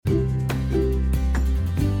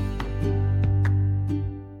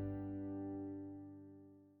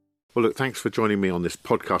Well, look, thanks for joining me on this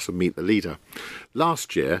podcast of Meet the Leader.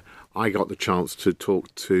 Last year, I got the chance to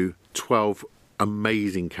talk to 12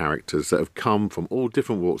 amazing characters that have come from all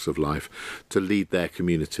different walks of life to lead their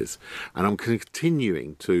communities. And I'm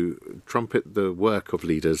continuing to trumpet the work of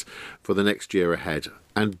leaders for the next year ahead.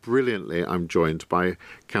 And brilliantly, I'm joined by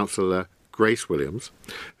Councillor Grace Williams,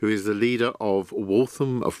 who is the leader of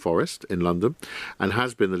Waltham Forest in London and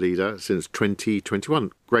has been the leader since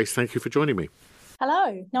 2021. Grace, thank you for joining me.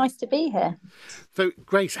 Hello, nice to be here. So,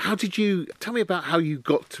 Grace, tell me about how you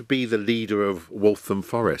got to be the leader of Waltham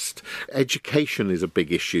Forest? Education is a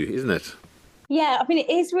big issue, isn't it? Yeah, I mean, it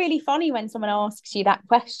is really funny when someone asks you that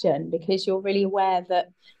question because you're really aware that,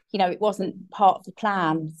 it wasn't part of the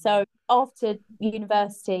plan. So after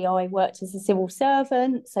university, I worked as a civil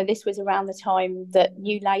servant. So this was around the time that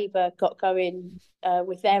New Labour got going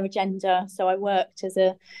with their agenda. So I worked as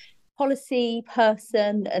a policy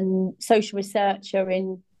person and social researcher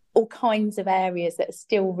in all kinds of areas that are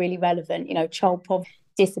still really relevant, child poverty,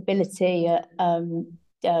 disability,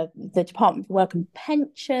 the Department for Work and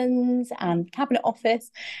Pensions and Cabinet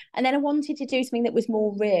Office. And then I wanted to do something that was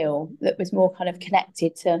more real, that was more kind of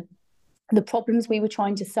connected to the problems we were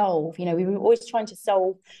trying to solve. We were always trying to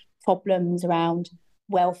solve problems around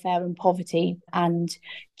welfare and poverty and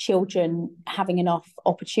children having enough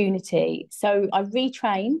opportunity. So I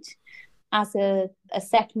retrained as a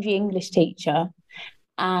secondary English teacher,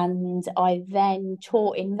 and I then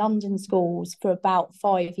taught in London schools for about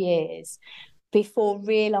 5 years before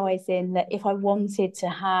realising that if I wanted to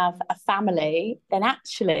have a family, then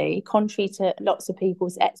actually, contrary to lots of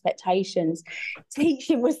people's expectations,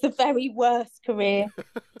 teaching was the very worst career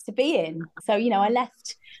to be in. So, I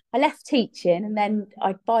left teaching, and then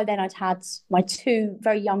by then I'd had my 2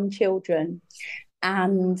 very young children,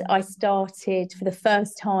 and I started for the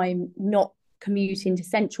first time not commuting to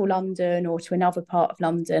central London or to another part of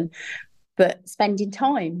London, but spending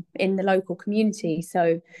time in the local community.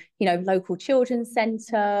 So, local children's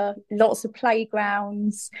centre, lots of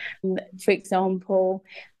playgrounds, for example.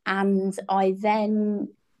 And I then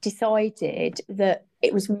decided that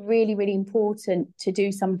it was really, really important to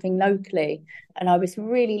do something locally. And I was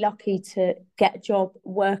really lucky to get a job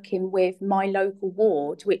working with my local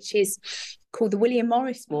ward, which is called the William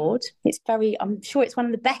Morris Ward. I'm sure it's one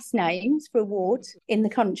of the best names for a ward in the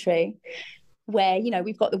country, where,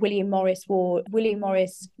 we've got the William Morris Ward, William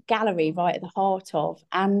Morris Gallery right at the heart of.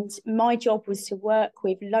 And my job was to work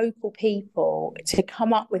with local people to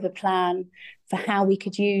come up with a plan for how we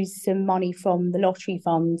could use some money from the lottery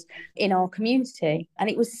fund in our community. And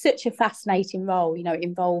it was such a fascinating role. It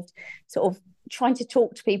involved sort of trying to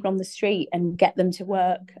talk to people on the street and get them to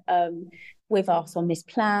work with us on this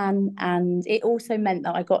plan. And it also meant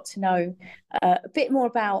that I got to know a bit more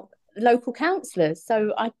about local councillors.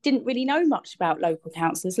 So I didn't really know much about local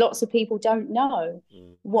councillors. Lots of people don't know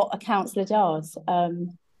what a councillor does.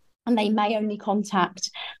 And they may only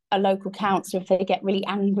contact a local councillor if they get really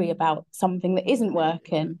angry about something that isn't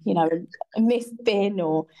working, a missed bin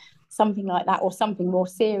or something like that, or something more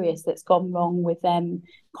serious that's gone wrong with them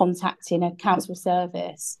contacting a council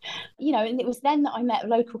service. And it was then that I met a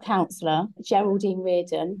local councillor, Geraldine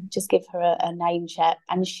Reardon, just give her a name check.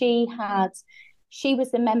 And she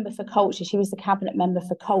was the member for culture. She was the cabinet member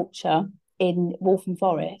for culture in Waltham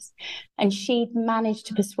Forest. And she'd managed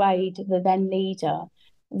to persuade the then leader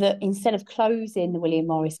that instead of closing the William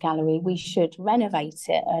Morris Gallery, we should renovate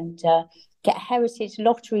it and get heritage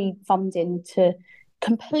lottery funding to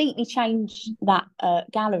completely change that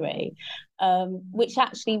gallery, which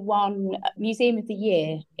actually won Museum of the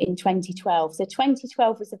Year in 2012. So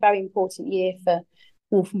 2012 was a very important year for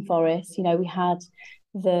Waltham Forest. We had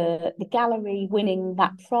the gallery winning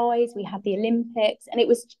that prize, we had the Olympics, and it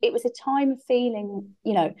was a time of feeling,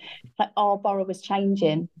 like our borough was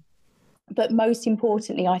changing. But most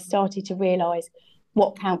importantly, I started to realise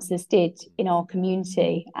what councillors did in our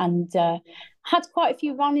community, and had quite a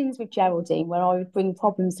few run-ins with Geraldine where I would bring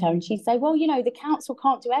problems to her and she'd say, well, the council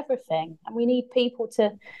can't do everything and we need people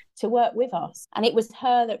to work with us. And it was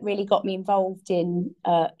her that really got me involved in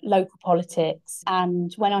local politics.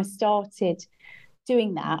 And when I started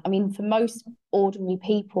doing that, I mean, for most ordinary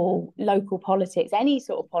people, local politics, any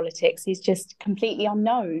sort of politics, is just completely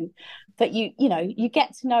unknown. But you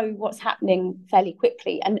get to know what's happening fairly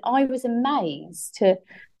quickly. And I was amazed to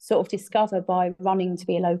sort of discover by running to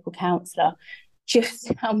be a local councillor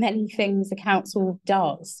just how many things a council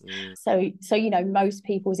does. So most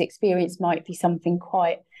people's experience might be something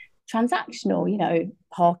quite transactional,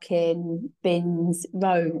 parking, bins,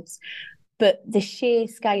 roads. But the sheer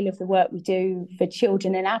scale of the work we do for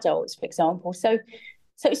children and adults, for example. So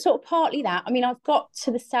So it's sort of partly that. I mean, I've got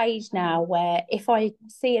to the stage now where if I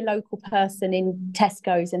see a local person in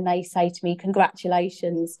Tesco's and they say to me,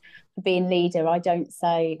 congratulations for being leader, I don't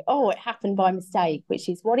say, oh, it happened by mistake, which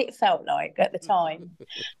is what it felt like at the time.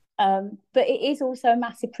 But it is also a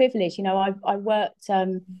massive privilege. You know, I worked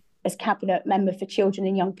as cabinet member for children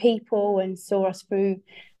and young people and saw us through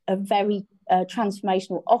a very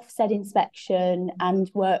transformational offset inspection,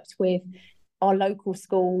 and worked with our local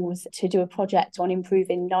schools to do a project on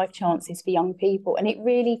improving life chances for young people. And it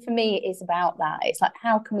really, for me, it is about that. It's like,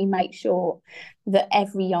 how can we make sure that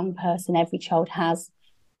every young person, every child has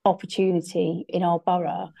opportunity in our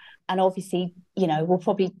borough? And obviously, you know, we'll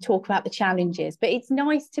probably talk about the challenges, but it's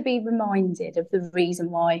nice to be reminded of the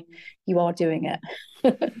reason why you are doing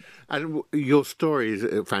it. And your story is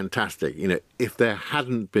fantastic. You know, if there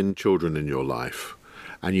hadn't been children in your life,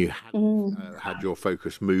 and you had your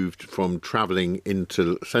focus moved from travelling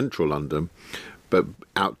into central London, but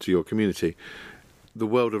out to your community, the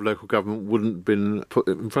world of local government wouldn't have been put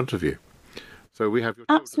in front of you. So we have your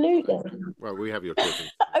children. Absolutely. Well, we have your children.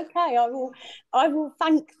 Okay, I will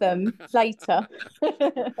thank them later.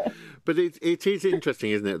 But it is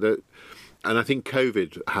interesting, isn't it? That, and I think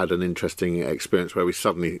COVID had an interesting experience where we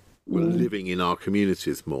suddenly were living in our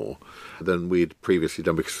communities more than we'd previously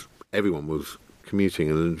done, because everyone was commuting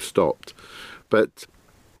and then stopped. But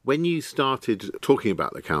when you started talking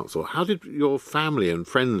about the council, how did your family and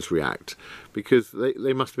friends react? Because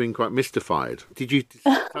they must have been quite mystified. Did you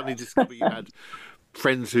suddenly discover you had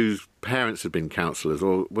friends whose parents had been councillors,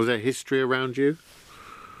 or was there history around you?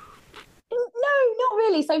 No, not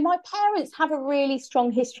really. So my parents have a really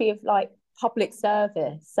strong history of like public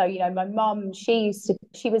service. So, you know, my mum,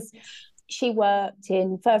 she worked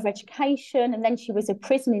in further education, and then she was a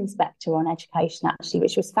prison inspector on education, actually,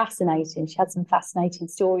 which was fascinating. She had some fascinating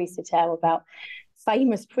stories to tell about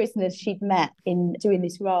famous prisoners she'd met in doing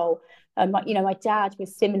this role. My dad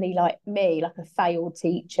was similarly like me, like a failed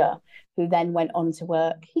teacher who then went on to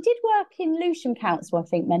work. He did work in Lewisham Council, I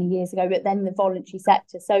think, many years ago, but then the voluntary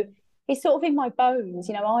sector. So it's sort of in my bones.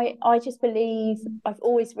 You know, I just believe, I've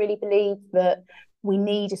always really believed that we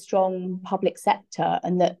need a strong public sector,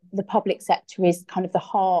 and that the public sector is kind of the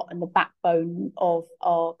heart and the backbone of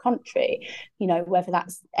our country, you know, whether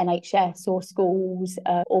that's NHS or schools,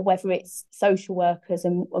 or whether it's social workers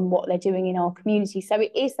and what they're doing in our community. So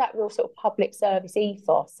it is that real sort of public service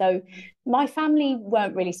ethos. So my family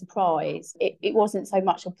weren't really surprised. It wasn't so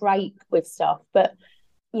much a break with stuff, but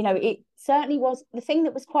you know, it certainly was. The thing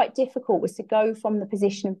that was quite difficult was to go from the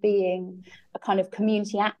position of being a kind of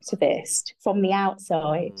community activist from the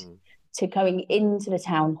outside to going into the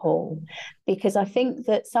town hall, because I think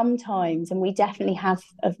that sometimes, and we definitely have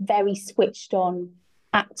a very switched on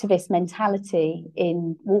activist mentality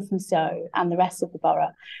in Walthamstow and the rest of the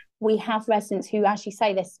borough, we have residents who actually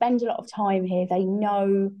say they spend a lot of time here, they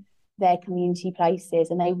know their community places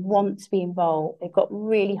and they want to be involved. They've got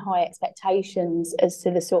really high expectations as to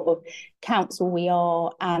the sort of council we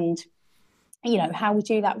are and, you know, how we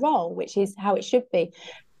do that role, which is how it should be.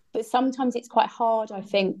 But sometimes it's quite hard, I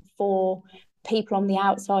think, for people on the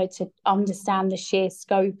outside to understand the sheer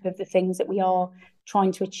scope of the things that we are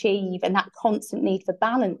trying to achieve, and that constant need for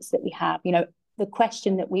balance that we have. You know, the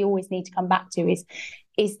question that we always need to come back to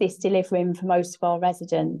is this delivering for most of our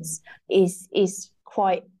residents? Is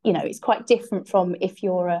quite, you know, it's quite different from if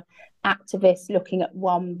you're a activist looking at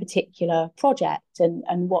one particular project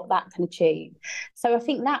and what that can achieve. So I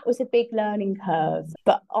think that was a big learning curve.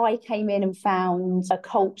 But I came in and found a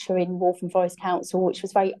culture in Waltham Forest Council which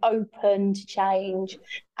was very open to change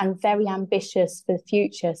and very ambitious for the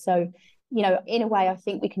future. So, you know, in a way, I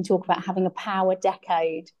think we can talk about having a power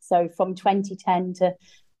decade. So from 2010 to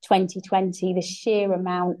 2020, the sheer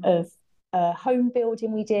amount of home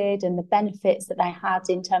building we did and the benefits that they had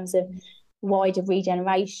in terms of wider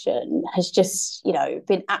regeneration has just, you know,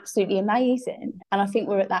 been absolutely amazing. And I think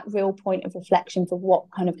we're at that real point of reflection for what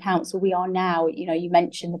kind of council we are now. You know, you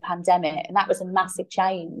mentioned the pandemic, and that was a massive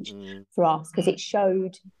change for us because it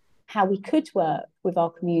showed how we could work with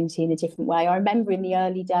our community in a different way. I remember in the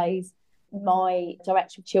early days, my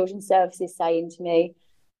director of children's services saying to me,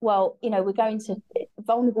 well, you know,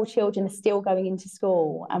 vulnerable children are still going into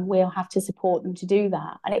school and we'll have to support them to do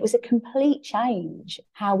that. And it was a complete change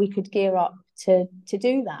how we could gear up to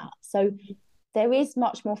do that. So there is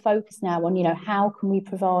much more focus now on, you know, how can we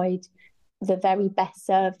provide the very best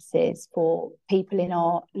services for people in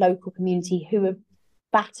our local community who are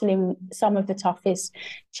battling some of the toughest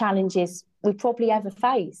challenges we've probably ever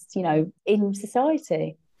faced, you know, in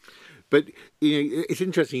society. But, you know, it's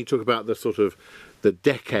interesting you talk about the sort of the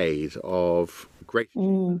decade of great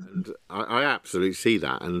achievement. And I absolutely see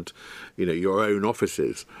that. And, your own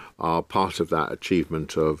offices are part of that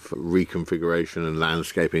achievement of reconfiguration and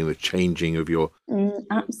landscaping, the changing of your...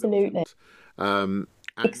 Absolutely. Um,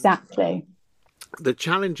 Exactly. The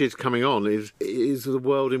challenges coming on is the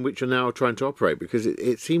world in which you're now trying to operate, because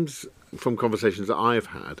it seems from conversations that I've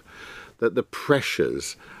had that the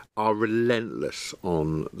pressures are relentless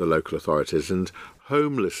on the local authorities, and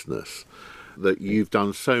homelessness that you've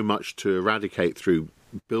done so much to eradicate through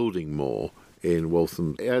building more in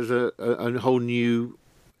Waltham as a whole new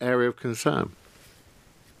area of concern.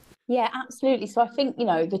 Yeah, absolutely. So I think,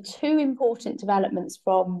 the two important developments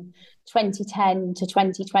from 2010 to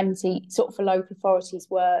 2020 sort of for local authorities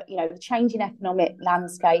were, the change in economic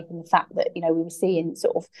landscape and the fact that, we were seeing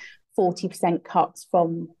sort of 40% cuts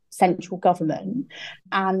from central government.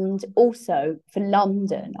 And also for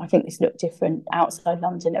London, I think this looked different outside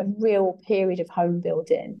London, a real period of home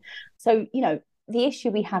building. So, the issue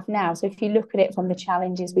we have now, so if you look at it from the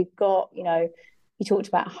challenges we've got, you talked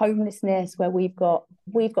about homelessness, where we've got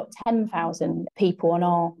 10,000 people on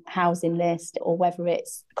our housing list, or whether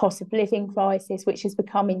it's cost of living crisis, which has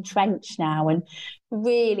become entrenched now. And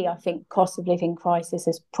really, I think cost of living crisis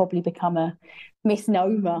has probably become a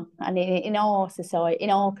misnomer. And in our society,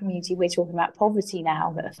 in our community, we're talking about poverty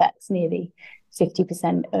now that affects nearly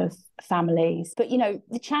 50% of families. But,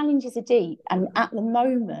 the challenges are deep. And at the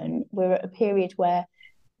moment, we're at a period where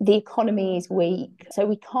the economy is weak, so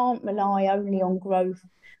we can't rely only on growth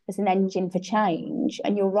as an engine for change.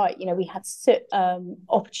 And you're right, we had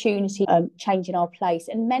opportunity change in our place,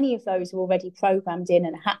 and many of those are already programmed in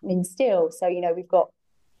and happening still. So, we've got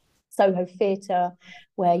Soho Theatre,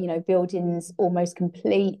 where, buildings almost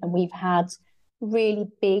complete, and we've had really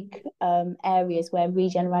big areas where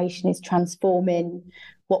regeneration is transforming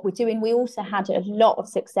what we're doing. We also had a lot of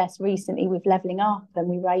success recently with Levelling Up, and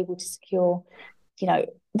we were able to secure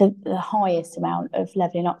the highest amount of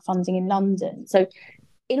Levelling Up funding in London. So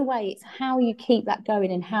in a way, it's how you keep that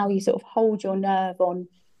going and how you sort of hold your nerve on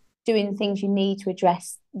doing the things you need to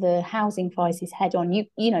address the housing crisis head on.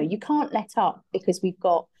 You can't let up because we've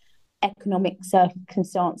got economic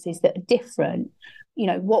circumstances that are different.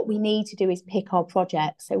 What we need to do is pick our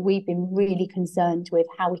projects. So we've been really concerned with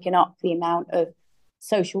how we can up the amount of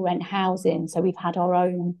social rent housing. So we've had our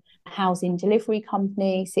own housing delivery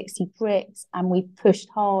company, 60 Bricks, and we've pushed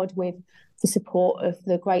hard with the support of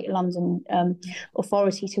the Greater London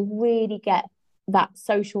Authority to really get that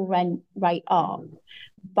social rent rate up.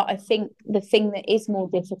 But I think the thing that is more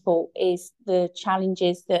difficult is the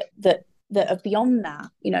challenges that are beyond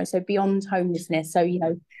that, so beyond homelessness. So,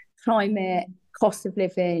 climate, cost of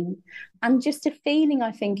living, and just a feeling,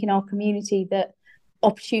 I think, in our community that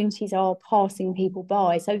opportunities are passing people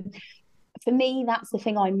by. So for me, that's the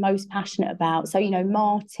thing I'm most passionate about. So,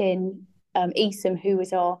 Martin Easom, who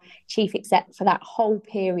was our chief exec for that whole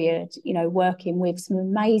period, working with some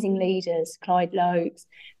amazing leaders, Clyde Lokes,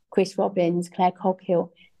 Chris Robbins, Claire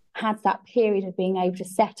Coghill, had that period of being able to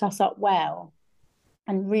set us up well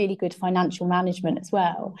and really good financial management as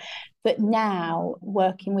well. But now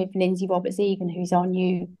working with Lindsay Roberts-Egan, who's our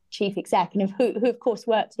new chief exec, and who of course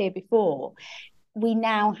worked here before, we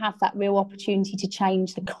now have that real opportunity to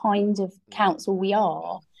change the kind of council we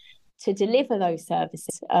are to deliver those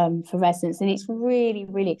services for residents. And it's really,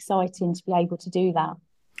 really exciting to be able to do that.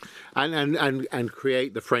 And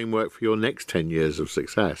create the framework for your next 10 years of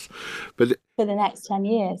success. But for the next 10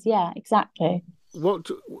 years, yeah, exactly.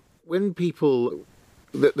 When people...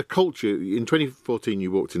 The culture, in 2014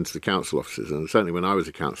 you walked into the council offices, and certainly when I was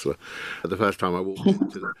a councillor, the first time I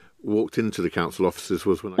walked into the council offices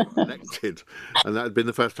was when I got elected, and that had been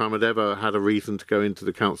the first time I'd ever had a reason to go into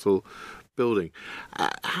the council building.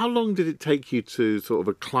 How long did it take you to sort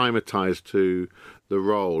of acclimatise to the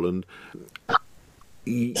role? And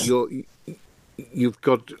you've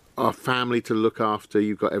got a family to look after,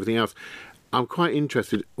 you've got everything else. I'm quite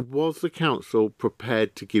interested, was the council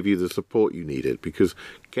prepared to give you the support you needed? Because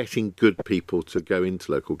getting good people to go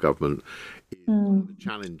into local government is one of the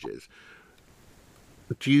challenges.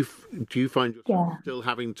 Do you find yourself still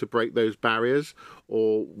having to break those barriers?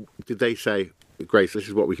 Or did they say, Grace, this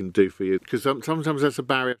is what we can do for you? Because sometimes that's a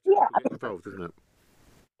barrier to get involved, isn't it?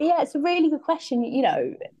 Yeah, it's a really good question.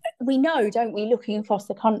 We know, don't we, looking across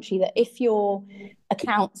the country, that if you're a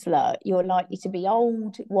councillor, you're likely to be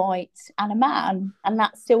old, white, and a man, and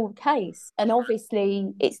that's still the case. And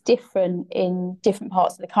obviously, it's different in different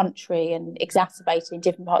parts of the country and exacerbated in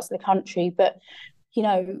different parts of the country. But,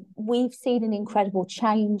 we've seen an incredible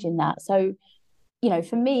change in that. So,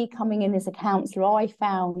 for me, coming in as a councillor, I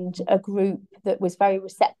found a group that was very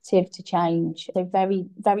receptive to change. So very,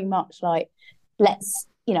 very much like, let's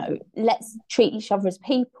let's treat each other as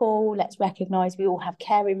people. Let's recognise we all have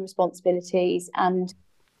caring responsibilities. And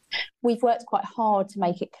we've worked quite hard to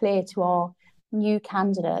make it clear to our new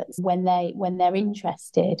candidates when they're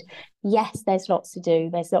interested. Yes, there's lots to do.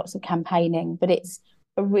 There's lots of campaigning, but it's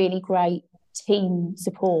a really great team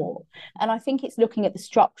support. And I think it's looking at the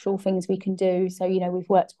structural things we can do. So, we've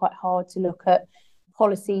worked quite hard to look at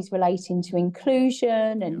policies relating to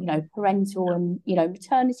inclusion and, parental and,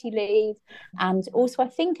 maternity leave. And also I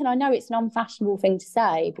think, and I know it's an unfashionable thing to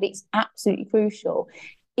say, but it's absolutely crucial,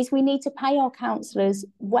 is we need to pay our counsellors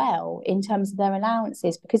well in terms of their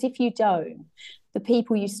allowances, because if you don't, the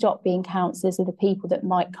people you stop being counsellors are the people that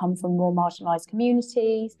might come from more marginalised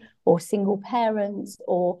communities or single parents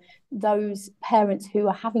or those parents who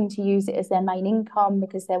are having to use it as their main income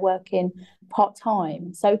because they're working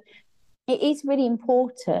part-time. So it is really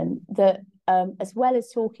important that as well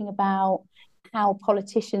as talking about how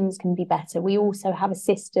politicians can be better, we also have a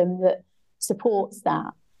system that supports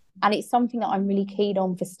that. And it's something that I'm really keen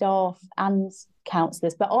on for staff and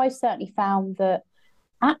counsellors. But I've certainly found that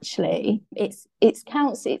actually it's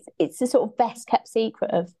the sort of best kept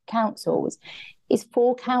secret of councils is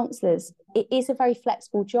for counsellors. It is a very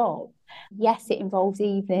flexible job. Yes, it involves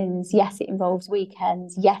evenings. Yes, it involves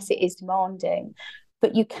weekends. Yes, it is demanding.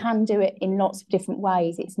 But you can do it in lots of different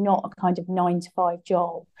ways. It's not a kind of 9-to-5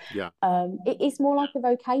 job. Yeah. It is more like a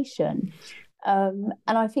vocation. And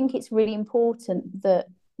I think it's really important that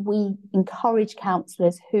we encourage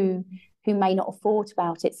counsellors who may not have thought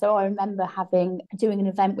about it. So I remember doing an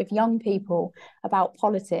event with young people about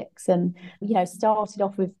politics and, started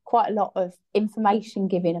off with quite a lot of information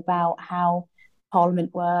giving about how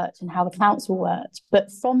Parliament worked and how the council worked.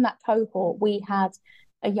 But from that cohort, we had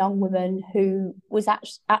a young woman who was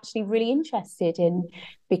actually really interested in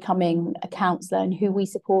becoming a counsellor and who we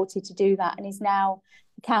supported to do that and is now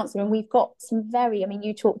a counsellor. And we've got some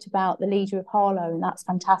you talked about the leader of Harlow, and that's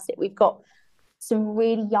fantastic. We've got some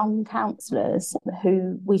really young counsellors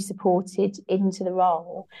who we supported into the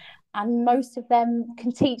role. And most of them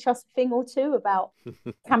can teach us a thing or two about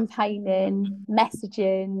campaigning,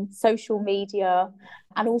 messaging, social media,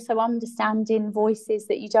 and also understanding voices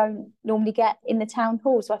that you don't normally get in the town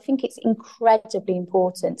hall. So I think it's incredibly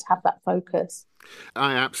important to have that focus.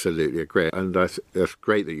 I absolutely agree. And that's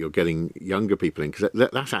great that you're getting younger people in, because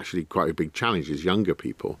that's actually quite a big challenge, is younger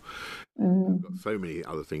people. They've got so many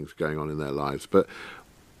other things going on in their lives. But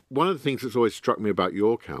one of the things that's always struck me about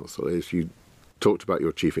your council is you talked about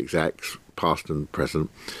your chief execs, past and present.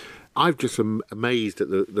 I've just amazed at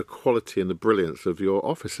the quality and the brilliance of your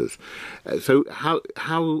officers. So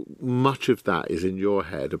how much of that is in your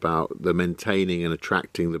head about the maintaining and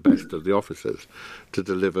attracting the best of the officers to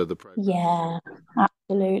deliver the program? Yeah,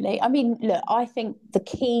 absolutely. I mean, look, I think the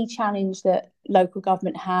key challenge that local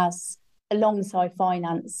government has alongside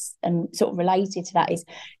finance and sort of related to that is,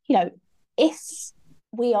 if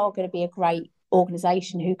we are going to be a great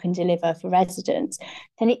organisation who can deliver for residents,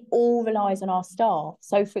 then it all relies on our staff.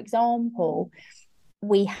 So, for example,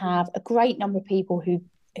 we have a great number of people who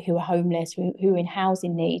are homeless, who are in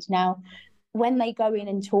housing need. Now, when they go in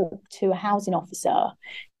and talk to a housing officer,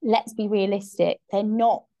 let's be realistic, they're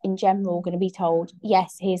not in general going to be told,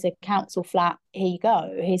 yes, here's a council flat, here you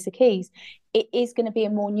go, here's the keys. It is going to be a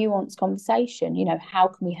more nuanced conversation. How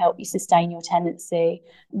can we help you sustain your tenancy?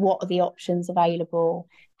 What are the options available?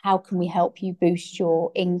 How can we help you boost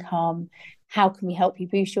your income? How can we help you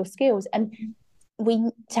boost your skills? And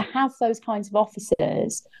to have those kinds of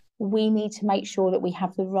officers, we need to make sure that we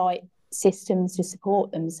have the right systems to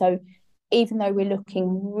support them. So even though we're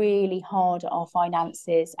looking really hard at our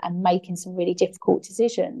finances and making some really difficult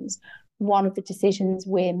decisions, one of the decisions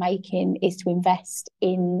we're making is to invest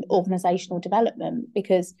in organisational development.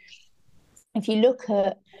 Because if you look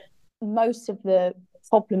at most of the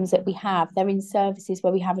problems that we have, they're in services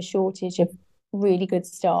where we have a shortage of really good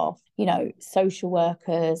staff, social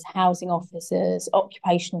workers, housing officers,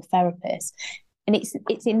 occupational therapists. And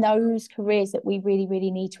it's in those careers that we really,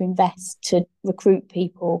 really need to invest to recruit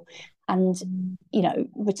people and,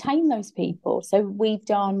 retain those people. So we've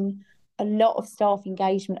done a lot of staff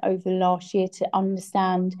engagement over the last year to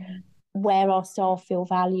understand where our staff feel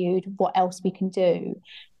valued, what else we can do.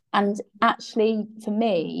 And actually, for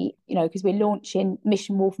me, because we're launching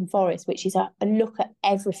Mission Waltham Forest, which is a look at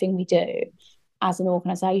everything we do as an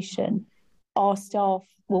organisation, our staff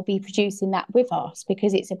will be producing that with us,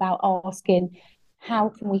 because it's about asking, how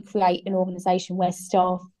can we create an organisation where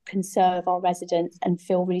staff can serve our residents and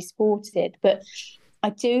feel really supported? But I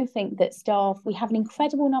do think that we have an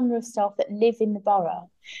incredible number of staff that live in the borough.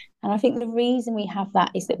 And I think the reason we have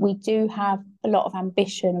that is that we do have a lot of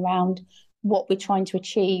ambition around what we're trying to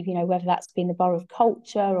achieve, whether that's been the borough of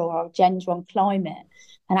culture or our agenda on climate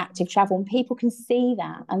and active travel. And people can see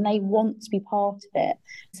that and they want to be part of it.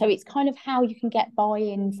 So it's kind of how you can get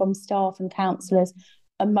buy-in from staff and councillors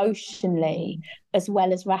emotionally as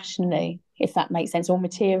well as rationally, if that makes sense, or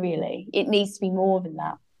materially. It needs to be more than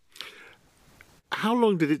that. How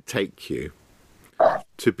long did it take you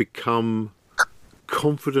to become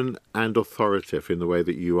confident and authoritative in the way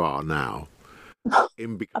that you are now?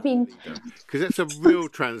 Because that's a real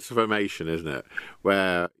transformation, isn't it?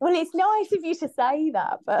 Well, it's nice of you to say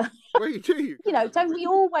that, but well, you do. Don't we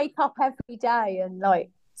all wake up every day and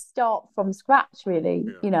start from scratch? Really,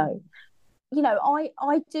 yeah.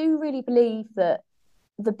 I do really believe that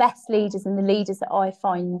the best leaders and the leaders that I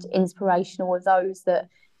find inspirational are those that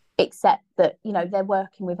accept that they're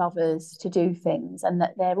working with others to do things and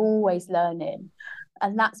that they're always learning,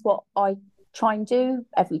 and that's what I try and do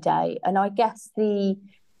every day. And I guess the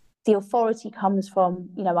authority comes from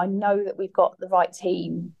I know that we've got the right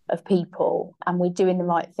team of people and we're doing the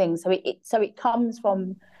right thing, so it comes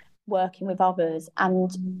from working with others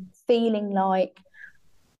and feeling like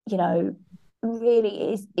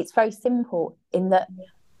really it's very simple in that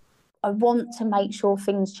I want to make sure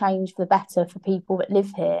things change for the better for people that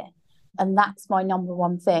live here, and that's my number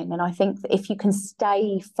one thing. And I think that if you can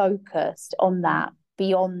stay focused on that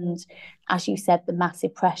beyond, as you said, the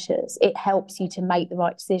massive pressures, it helps you to make the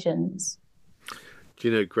right decisions.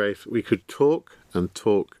 Do Grace, we could talk and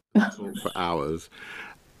talk for hours.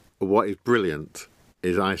 What is brilliant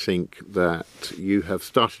is I think that you have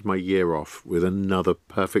started my year off with another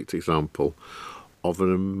perfect example of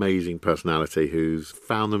an amazing personality who's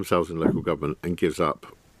found themselves in local government and gives up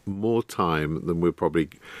more time than we probably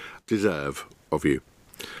deserve of you.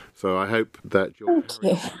 So I hope that you're...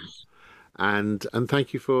 Thank you. And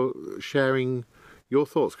thank you for sharing your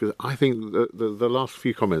thoughts, because I think the last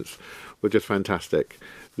few comments were just fantastic.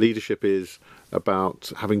 Leadership is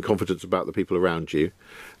about having confidence about the people around you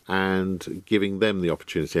and giving them the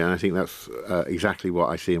opportunity. And I think that's exactly what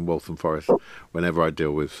I see in Waltham Forest whenever I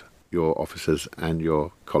deal with your officers and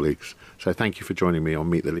your colleagues. So thank you for joining me on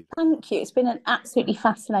Meet the Leader. Thank you. It's been an absolutely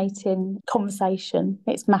fascinating conversation.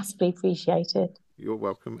 It's massively appreciated. You're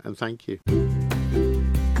welcome, and thank you.